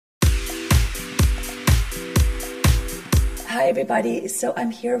Hi everybody, so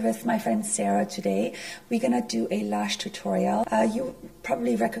I'm here with my friend Sarah today. We're gonna do a lash tutorial. You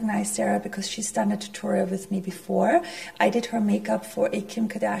probably recognize Sarah because she's done a tutorial with me before. I did her makeup for a Kim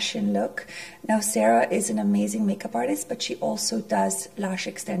Kardashian look. Now Sarah is an amazing makeup artist, but she also does lash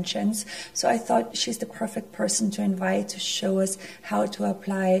extensions. So I thought she's the perfect person to invite to show us how to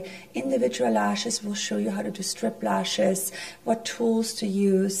apply individual lashes. We'll show you how to do strip lashes, what tools to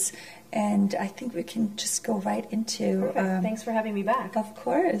use. And I think we can just go right into... Perfect. Thanks for having me back. Of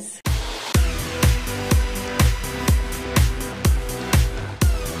course.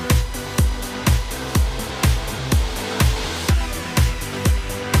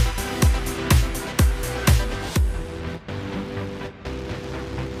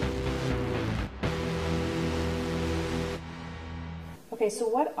 Okay, so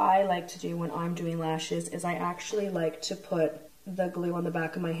what I like to do when I'm doing lashes is I actually like to put the glue on the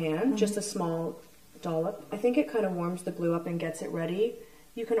back of my hand, just a small dollop. I think it kind of warms the glue up and gets it ready.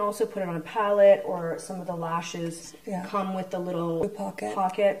 You can also put it on a palette, or some of the lashes come with the little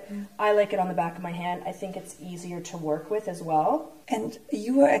pocket. I like it on the back of my hand. I think it's easier to work with as well. And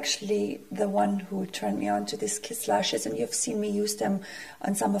you were actually the one who turned me on to these Kiss lashes, and you've seen me use them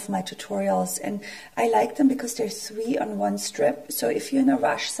on some of my tutorials. And I like them because they're 3 on 1 strip. So if you're in a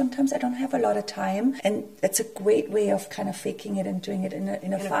rush, sometimes I don't have a lot of time, and it's a great way of kind of faking it and doing it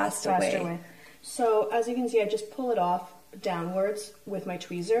in a faster way. So as you can see, I just pull it off downwards with my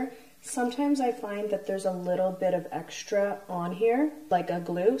tweezer. Sometimes I find that there's a little bit of extra on here, like a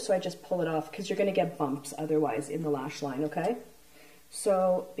glue, so I just pull it off because you're going to get bumps otherwise in the lash line, okay?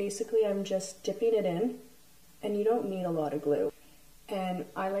 So basically I'm just dipping it in, and you don't need a lot of glue. And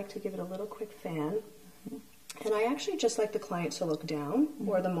I like to give it a little quick fan. And I actually just like the client to look down,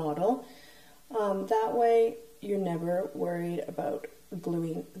 or the model. That way you're never worried about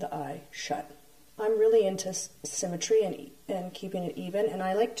gluing the eye shut. I'm really into symmetry and keeping it even, and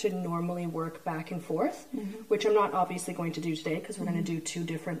I like to normally work back and forth, which I'm not obviously going to do today because we're going to do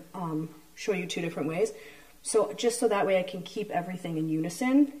show you 2 different ways. So just so that way I can keep everything in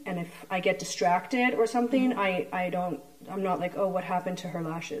unison, and if I get distracted or something, I'm not like, oh, what happened to her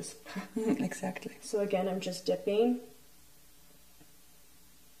lashes? Exactly. So again, I'm just dipping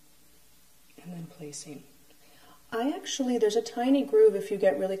and then placing. There's a tiny groove if you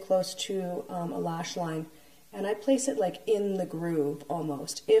get really close to a lash line, and I place it like in the groove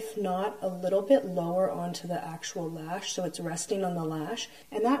almost, if not a little bit lower onto the actual lash, so it's resting on the lash.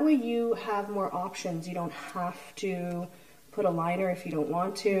 And that way you have more options. You don't have to put a liner if you don't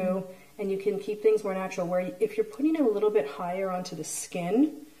want to, and you can keep things more natural, where if you're putting it a little bit higher onto the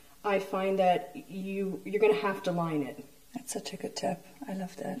skin, I find that you're going to have to line it. That's such a good tip. I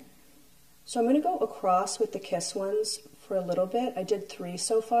love that. So I'm going to go across with the Kiss ones for a little bit. I did 3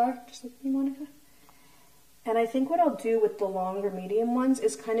 so far, just like me, Monica. And I think what I'll do with the longer medium ones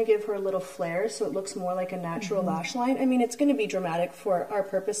is kind of give her a little flare so it looks more like a natural lash line. I mean, it's going to be dramatic for our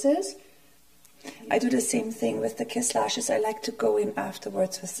purposes. I do the same thing with the Kiss lashes. I like to go in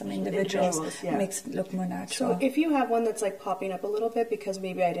afterwards with some individuals. It makes it look more natural. So if you have one that's like popping up a little bit because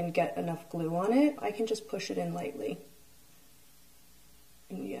maybe I didn't get enough glue on it, I can just push it in lightly.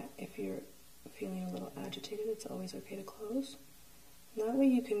 And yeah, if you're feeling a little agitated, it's always okay to close. And that way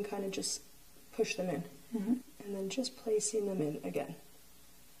you can kind of just push them in. And then just placing them in again.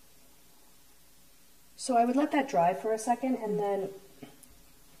 So I would let that dry for a second, and then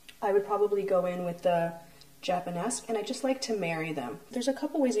I would probably go in with the Japanesque, and I just like to marry them. There's a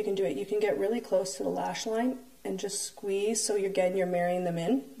couple ways you can do it. You can get really close to the lash line and just squeeze, so you're marrying them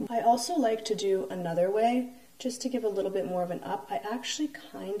in. I also like to do another way, just to give a little bit more of an up. I actually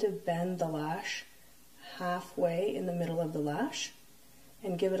kind of bend the lash halfway in the middle of the lash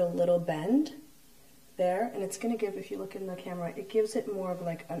and give it a little bend there, and it's going to give, if you look in the camera, it gives it more of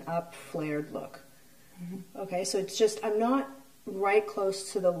like an up flared look. Okay, so it's just, I'm not right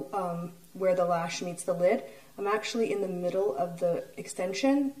close to the where the lash meets the lid. I'm actually in the middle of the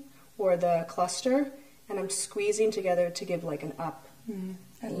extension or the cluster, and I'm squeezing together to give like an up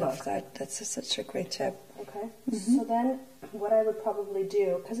I love that. That's such a great tip. Okay, so then what I would probably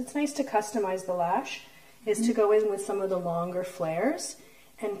do, because it's nice to customize the lash, is to go in with some of the longer flares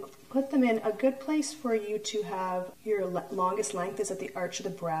and put them in. A good place for you to have your longest length is at the arch of the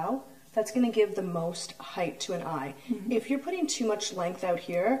brow. That's going to give the most height to an eye. If you're putting too much length out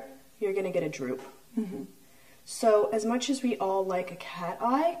here, you're going to get a droop. So as much as we all like a cat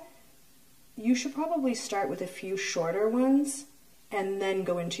eye, you should probably start with a few shorter ones and then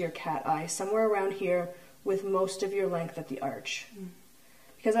go into your cat eye, somewhere around here with most of your length at the arch.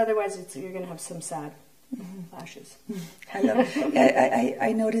 Because otherwise you're going to have some sad lashes. I love.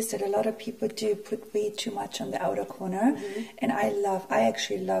 I noticed that a lot of people do put way too much on the outer corner, and I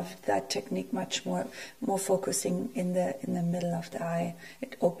actually love that technique much more focusing in the middle of the eye.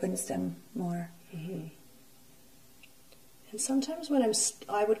 It opens them more. And sometimes when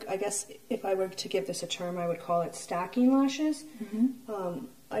I guess if I were to give this a term, I would call it stacking lashes.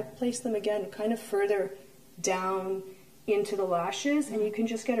 I place them again kind of further down into the lashes, and you can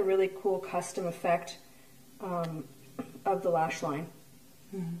just get a really cool custom effect of the lash line.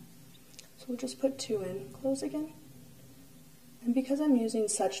 So we'll just put 2 in. Close again. And because I'm using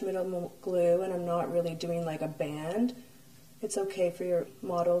such minimal glue and I'm not really doing like a band, it's okay for your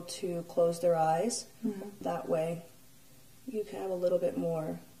model to close their eyes. That way you can have a little bit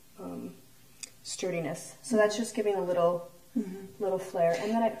more sturdiness. So that's just giving a little flare.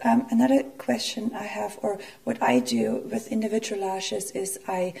 And then another question I have, or what I do with individual lashes, is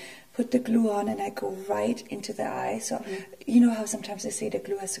I put the glue on and I go right into the eye. So you know how sometimes they say the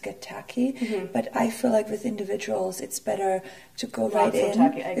glue has to get tacky, but I feel like with individuals it's better to go right in,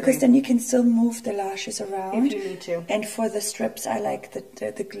 tacky, because then you can still move the lashes around if you need to. And for the strips, I like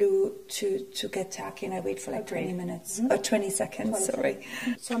the glue to get tacky, and I wait for like 20 minutes or 20 seconds. Sorry.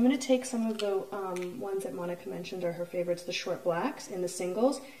 So I'm going to take some of the ones that Monica mentioned are her favorites, the short blacks in the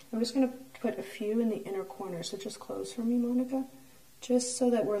singles. I'm just going to put a few in the inner corner. So just close for me, Monica. Just so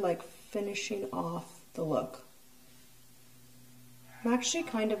that we're like finishing off the look. I'm actually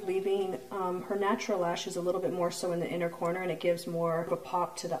kind of leaving her natural lashes a little bit more so in the inner corner, and it gives more of a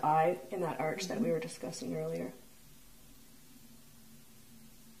pop to the eye in that arch that we were discussing earlier.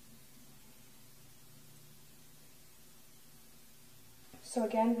 So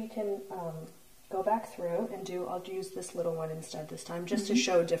again, we can go back through and I'll use this little one instead this time, just to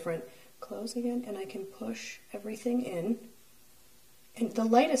show different. Close again, and I can push everything in. And the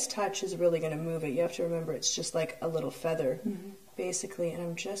lightest touch is really going to move it. You have to remember it's just like a little feather, basically. And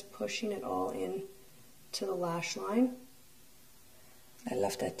I'm just pushing it all in to the lash line. I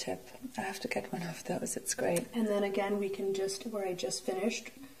love that tip. I have to get one of those. It's great. And then again, we can just, where I just finished,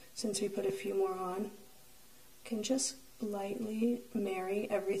 since we put a few more on, can just lightly marry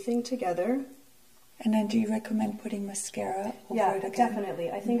everything together. And then do you recommend putting mascara over it again? Yeah,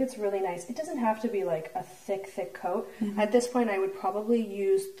 definitely. I think it's really nice. It doesn't have to be like a thick coat. At this point, I would probably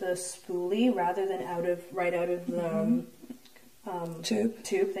use the spoolie rather than right out of the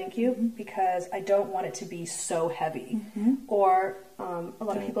tube, thank you, because I don't want it to be so heavy. Or a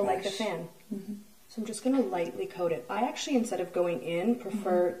lot of people like the fan. So I'm just going to lightly coat it. I actually, instead of going in,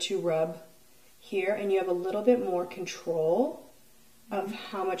 prefer to rub here, and you have a little bit more control of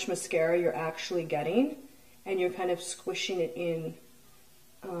how much mascara you're actually getting, and you're kind of squishing it in,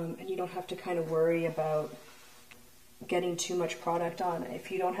 and you don't have to kind of worry about getting too much product on.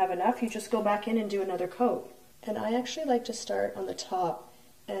 If you don't have enough, you just go back in and do another coat. And I actually like to start on the top,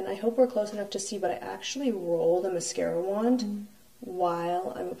 and I hope we're close enough to see, but I actually roll the mascara wand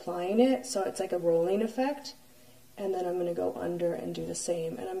while I'm applying it, so it's like a rolling effect, and then I'm going to go under and do the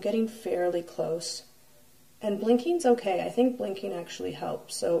same, and I'm getting fairly close. And blinking's okay. I think blinking actually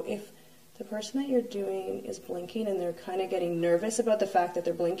helps. So if the person that you're doing is blinking and they're kind of getting nervous about the fact that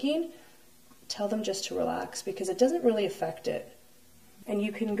they're blinking, tell them just to relax, because it doesn't really affect it. And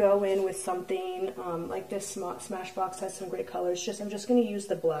you can go in with something like this Smashbox has some great colors. I'm just going to use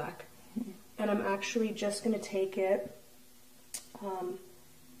the black. And I'm actually just going to take it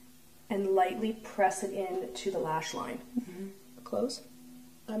and lightly press it in to the lash line. Close.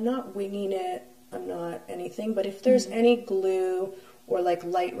 I'm not winging it. I'm not anything, but if there's any glue or like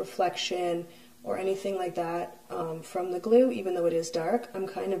light reflection or anything like that from the glue, even though it is dark, I'm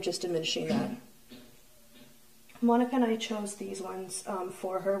kind of just diminishing that. Monica and I chose these ones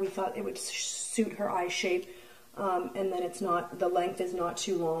for her. We thought it would suit her eye shape, and then the length is not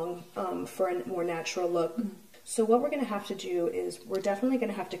too long for a more natural look. So what we're going to have to do is we're definitely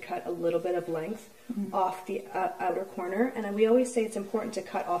going to have to cut a little bit of length off the outer corner. And we always say it's important to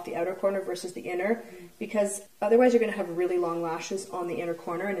cut off the outer corner versus the inner, because otherwise you're going to have really long lashes on the inner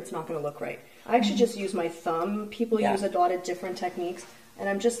corner and it's not going to look right. I actually just use my thumb. People use a lot of different techniques, and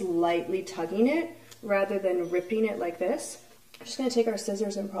I'm just lightly tugging it rather than ripping it like this. I'm just going to take our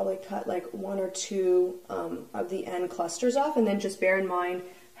scissors and probably cut like 1 or 2 of the end clusters off, and then just bear in mind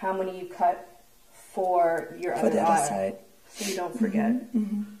how many you cut for your other side, so you don't forget.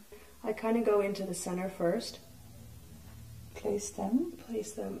 I kind of go into the center first. Place them,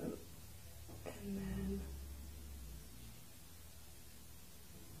 and then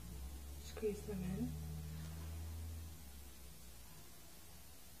squeeze them in.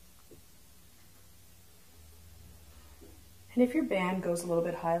 And if your band goes a little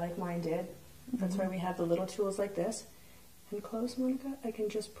bit high like mine did, That's why we have the little tools like this. And close, Monica, I can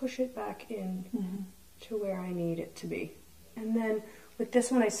just push it back in to where I need it to be. And then with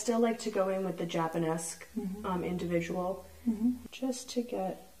this one, I still like to go in with the Japanesque individual, just to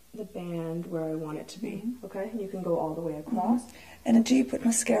get the band where I want it to be. Okay, and you can go all the way across. And then do you put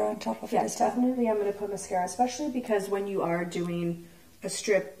mascara on top of it as well? Definitely I'm going to put mascara, especially because when you are doing a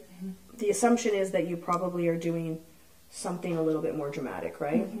strip, the assumption is that you probably are doing something a little bit more dramatic,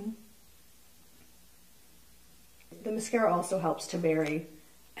 right? The mascara also helps to marry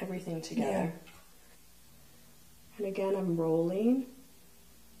everything together. And again, I'm rolling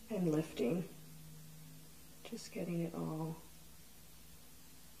and lifting, just getting it all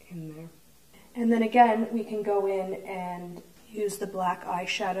in there. And then again, we can go in and use the black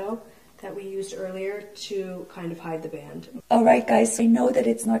eyeshadow that we used earlier to kind of hide the band. All right, guys, I know that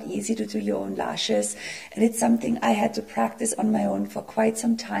it's not easy to do your own lashes, and it's something I had to practice on my own for quite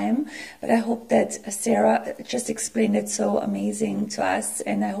some time, but I hope that Sarah just explained it so amazing to us,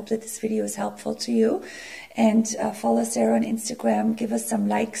 and I hope that this video is helpful to you. And follow Sarah on Instagram, give us some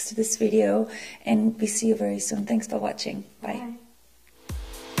likes to this video, and we see you very soon. Thanks for watching. Bye.